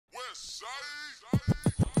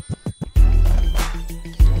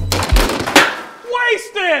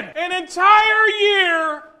Wasted! An entire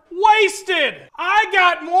year wasted! I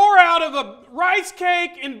got more out of a rice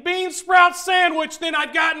cake and bean sprout sandwich than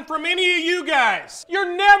I've gotten from any of you guys.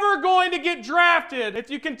 You're never going to get drafted if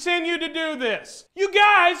you continue to do this. You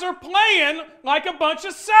guys are playing like a bunch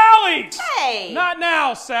of Sallys. Hey! Not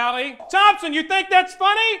now, Sally. Thompson, you think that's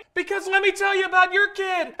funny? Because let me tell you about your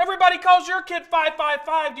kid. Everybody calls your kid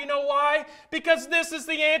 555. Do you know why? Because this is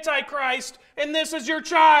the Antichrist and this is your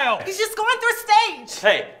child. He's just going through a stage.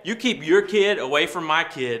 Hey, you keep your kid away from my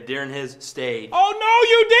kid during his stage. Oh, no,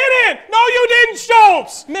 you didn't! No, you didn't,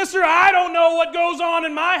 Schultz! Mister, I don't know what goes on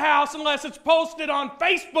in my house unless it's posted on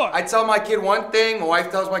Facebook. I tell my kid one thing, my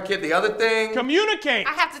wife tells my kid the other thing. Communicate.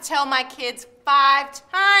 I have to tell my kids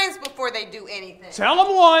 5 times before they do anything. Tell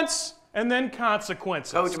them once, and then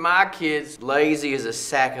consequences. Coach, my kid's lazy as a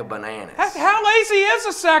sack of bananas. How lazy is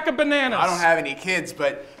a sack of bananas? I don't have any kids,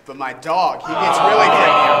 but my dog, he gets really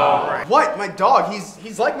cranky. What? My dog?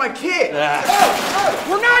 He's like my kid.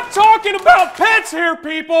 We're not talking about pets here,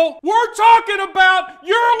 people. We're talking about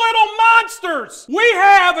your little monsters. We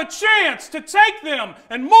have a chance to take them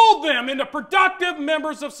and mold them into productive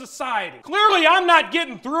members of society. Clearly, I'm not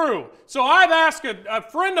getting through. So I've asked a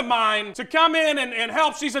friend of mine to come in and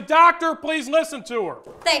help. She's a doctor. Please listen to her.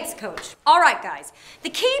 Thanks, Coach. All right, guys. The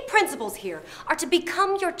key principles here are to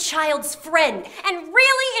become your child's friend and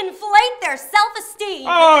really inflate their self-esteem.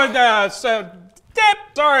 Oh,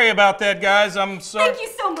 sorry about that, guys. I'm sorry. Thank you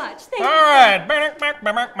so much. Thank All right.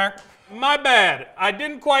 My bad. I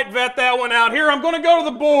didn't quite vet that one out. Here, I'm going to go to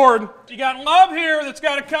the board. You got love here that's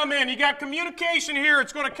got to come in. You got communication here.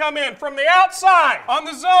 It's going to come in from the outside on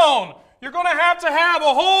the zone. You're going to have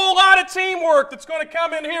a whole lot of teamwork that's going to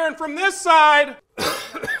come in here. And from this side,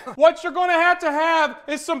 what you're going to have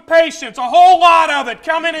is some patience. A whole lot of it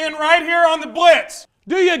coming in right here on the blitz.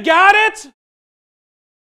 Do you got it?